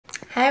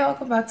Hi,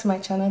 welcome back to my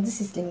channel. This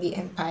is Limbi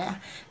Empire.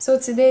 So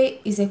today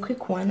is a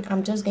quick one.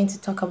 I'm just going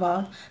to talk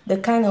about the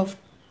kind of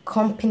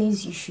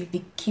companies you should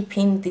be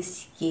keeping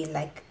this year.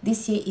 Like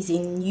this year is a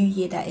new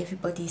year that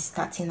everybody is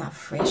starting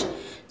afresh.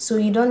 So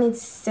you don't need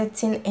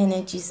certain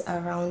energies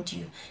around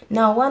you.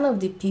 Now, one of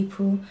the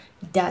people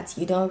that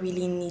you don't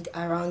really need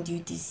around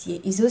you this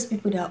year is those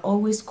people that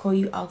always call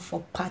you out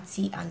for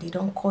party and they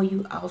don't call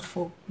you out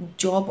for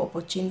job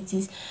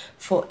opportunities,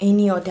 for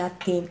any other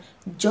thing,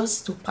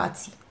 just to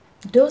party.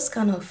 Those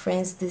kind of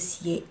friends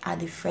this year are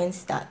the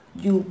friends that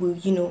you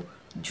will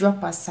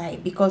drop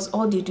aside, because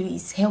all they do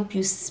is help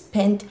you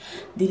spend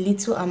the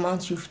little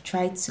amount you've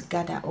tried to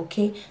gather.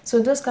 Okay, so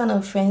those kind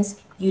of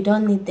friends, you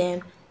don't need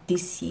them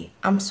this year.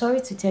 I'm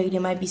sorry to tell you, they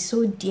might be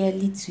so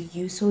dearly to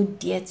you, so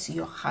dear to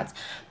your heart,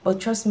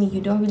 but trust me,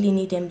 you don't really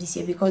need them this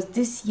year, because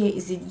this year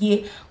is a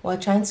year we're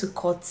trying to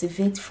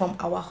cultivate from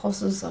our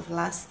hustles of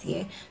last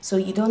year. So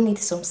you don't need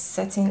some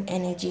certain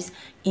energies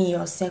in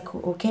your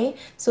circle. Okay,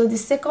 so the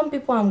second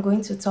people I'm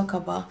going to talk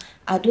about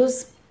are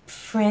those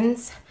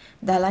friends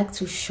that like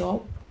to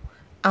shop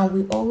and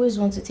we always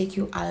want to take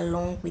you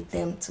along with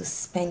them to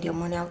spend your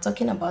money. I'm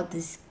talking about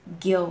these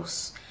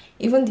girls,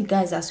 even the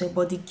guys as well,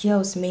 but the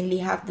girls mainly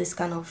have this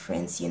kind of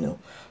friends.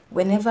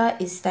 Whenever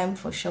it's time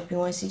for shopping,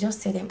 once you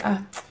just tell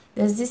them,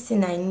 there's this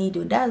thing I need,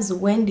 that's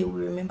when they will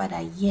remember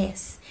that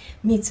yes,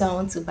 me too, I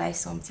want to buy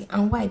something.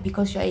 And why?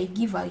 Because you're a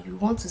giver, you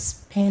want to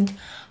spend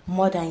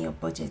more than your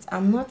budget.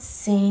 I'm not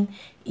saying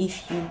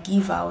if you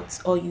give out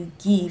or you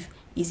give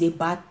is a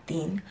bad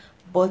thing,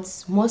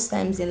 but most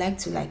times they like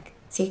to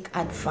take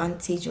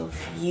advantage of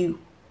you.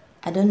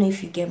 I don't know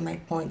if you get my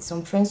point.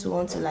 Some friends who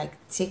want to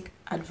take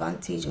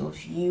advantage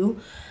of you.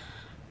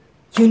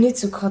 You need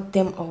to cut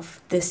them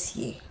off this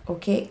year.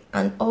 Okay,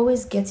 and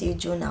always get a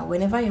journal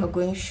whenever you're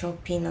going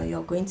shopping or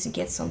you're going to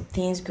get some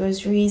things,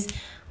 groceries.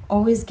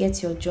 Always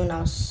get your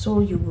journal so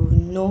you will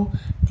know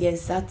the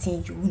exact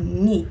thing you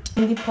need.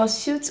 In the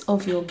pursuit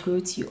of your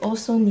growth, you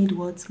also need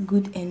what?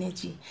 Good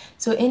energy.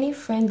 So any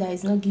friend that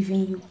is not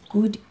giving you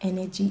good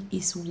energy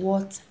is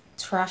worth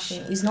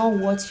trashing. It's not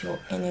worth your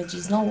energy,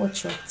 it's not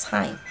worth your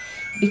time,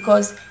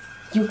 because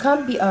you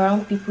can't be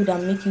around people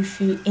that make you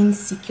feel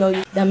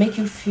insecure, that make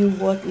you feel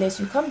worthless.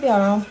 You can't be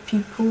around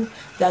people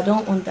that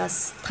don't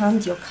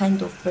understand your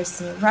kind of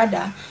person.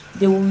 Rather,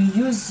 they will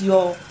use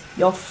your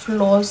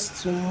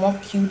flaws to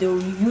mock you. They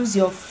will use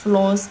your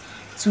flaws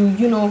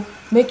to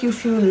make you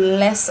feel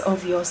less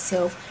of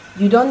yourself.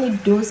 You don't need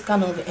those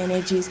kind of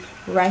energies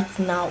right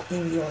now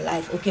in your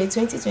life. Okay,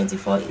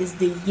 2024 is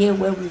the year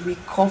where we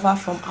recover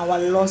from our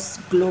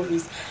lost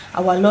glories.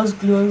 Our lost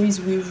glories,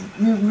 we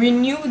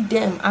renew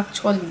them.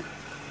 Actually,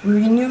 we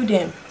renew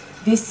them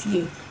this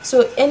year.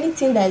 So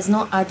anything that is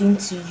not adding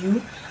to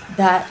you,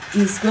 that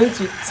is going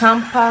to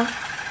tamper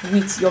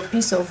with your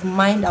peace of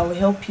mind, that will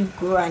help you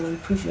grow and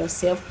improve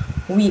yourself,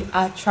 we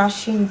are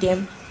trashing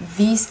them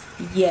this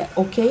year.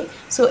 Okay,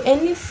 so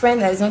any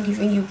friend that is not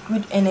giving you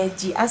good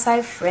energy,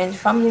 aside friends,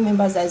 family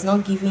members that is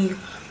not giving you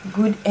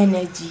good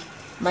energy,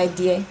 my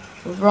dear,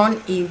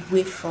 run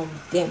away from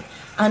them.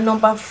 And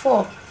number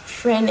 4,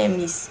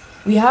 frenemies.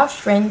 We have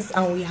friends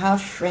and we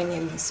have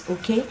frenemies.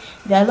 Okay,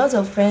 there are lots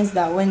of friends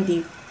that when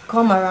they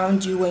come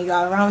around you, when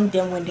you're around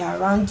them, when they're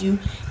around you,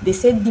 they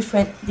say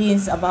different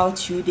things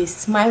about you, they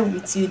smile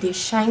with you, they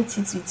shine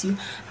teeth with you,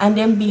 and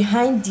then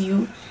behind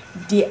you,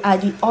 they are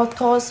the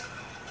authors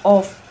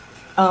of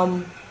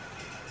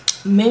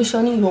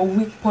mentioning your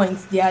weak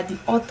points. They are the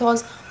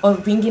authors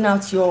of bringing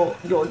out your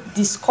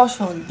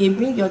discussion. They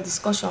bring your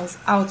discussions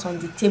out on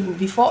the table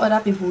before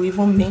other people will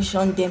even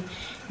mention them.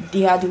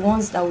 They are the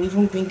ones that will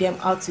even bring them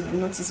out to the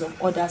notice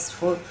of others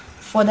for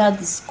further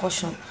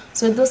discussion.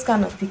 So those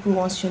kind of people,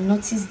 once you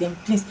notice them,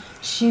 please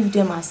shift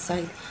them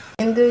aside.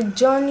 In the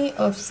journey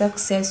of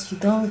success, you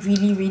don't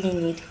really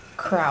need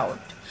crowd,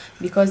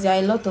 because there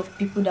are a lot of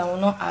people that will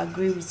not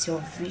agree with your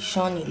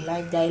vision in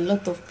life. There are a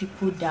lot of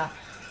people that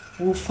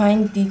will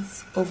find it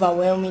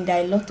overwhelming.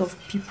 There are a lot of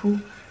people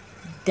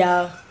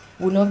that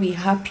will not be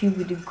happy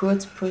with the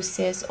growth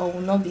process or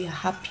will not be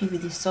happy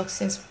with the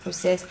success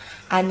process,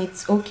 and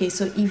it's okay.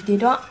 So if they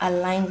don't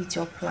align with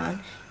your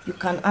plan, you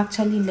can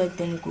actually let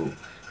them go.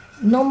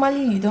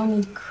 Normally you don't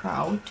need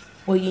crowd,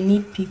 but you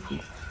need people.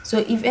 So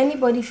if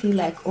anybody feel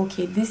like,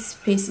 okay, this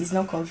space is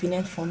not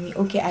convenient for me,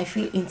 okay, I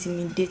feel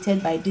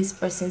intimidated by this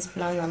person's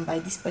plan and by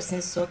this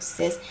person's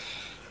success,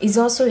 it's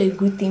also a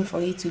good thing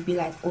for you to be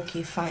like,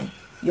 okay, fine,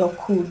 you're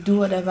cool, do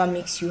whatever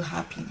makes you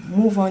happy,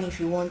 move on if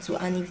you want to.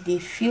 And if they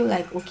feel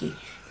like, okay,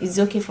 it's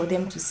okay for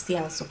them to stay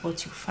and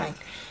support you, fine.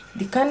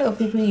 The kind of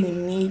people you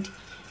need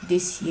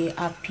this year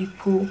are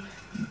people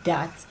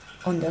that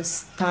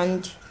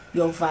understand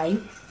your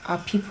vibe, are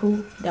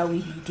people that will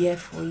be there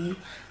for you,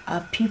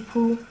 are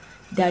people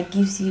that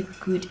gives you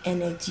good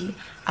energy,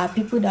 are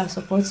people that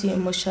support you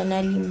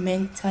emotionally,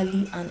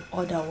 mentally, and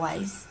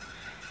otherwise.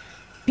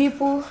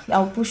 People that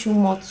will push you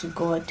more to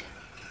God,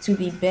 to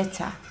be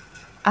better.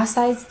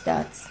 Aside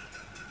that,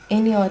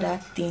 any other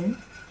thing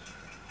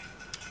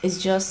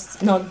is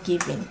just not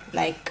giving.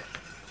 Like,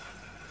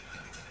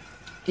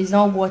 it's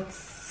not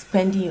worth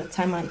spending your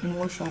time and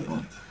emotion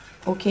on.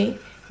 Okay,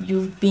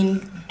 you've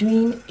been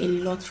doing a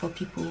lot for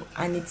people,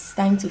 and it's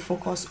time to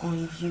focus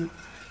on you.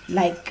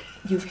 Like,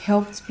 you've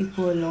helped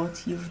people a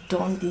lot, you've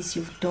done this,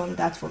 you've done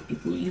that for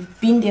people, you've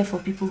been there for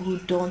people who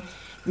don't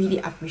really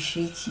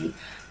appreciate you,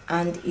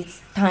 and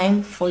it's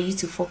time for you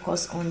to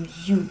focus on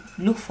you.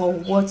 Look for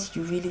what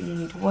you really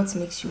need, what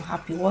makes you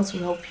happy, what will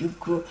help you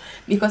grow.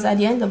 Because at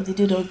the end of the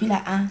day, they'll be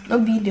like,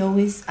 not being they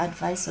always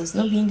advise us,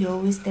 not being they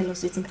always tell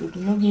us what to do,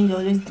 not being they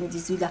always do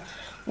this, do that.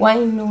 Why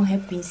no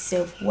help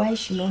himself? Why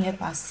she no help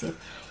herself?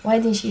 Why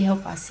didn't she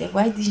help herself?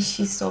 Why didn't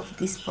she solve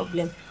this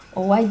problem?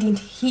 Or why didn't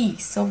he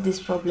solve this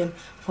problem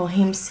for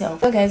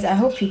himself? So guys, I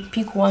hope you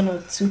pick one or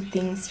two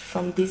things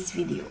from this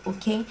video.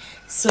 Okay,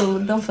 so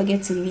don't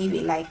forget to leave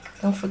a like,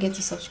 don't forget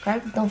to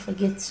subscribe, don't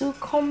forget to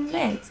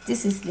comment.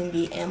 This is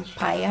Limbi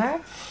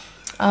Empire.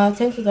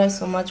 Thank you guys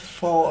so much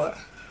for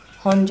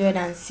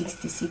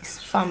 166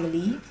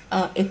 family,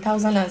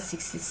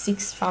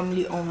 1066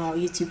 family on our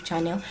YouTube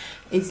channel.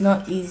 It's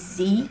not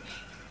easy.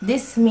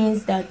 This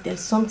means that there's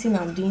something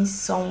I'm doing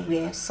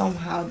somewhere,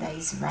 somehow, that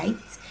is right,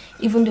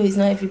 even though it's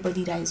not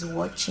everybody that is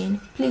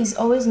watching. Please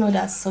always know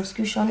that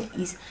subscription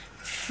is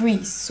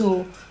free.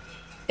 So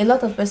a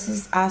lot of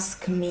persons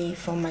ask me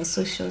from my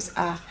socials,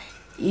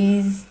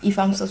 is if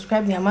I'm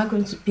subscribing, am I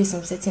going to pay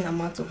some certain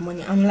amount of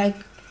money? I'm like,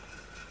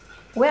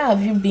 where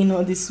have you been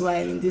all this while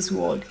in this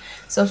world?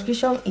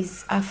 Subscription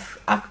is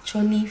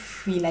actually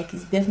free. Like,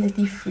 it's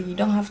definitely free. You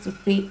don't have to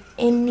pay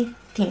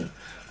anything.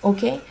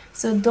 Okay,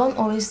 so don't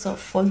always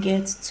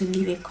forget to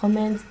leave a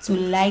comment, to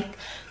like,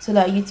 so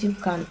that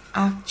YouTube can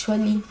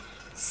actually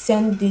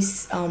send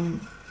this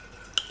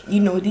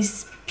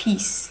this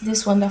piece,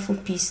 this wonderful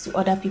piece, to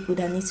other people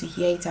that need to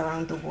hear it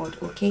around the world.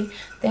 Okay,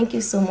 thank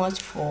you so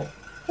much for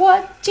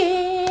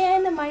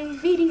watching my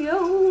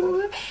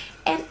video,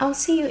 and I'll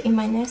see you in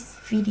my next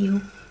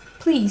video.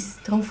 Please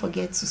don't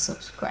forget to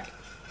subscribe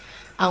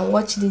and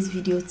watch this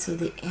video till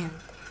the end,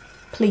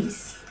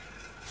 please.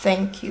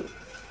 Thank you.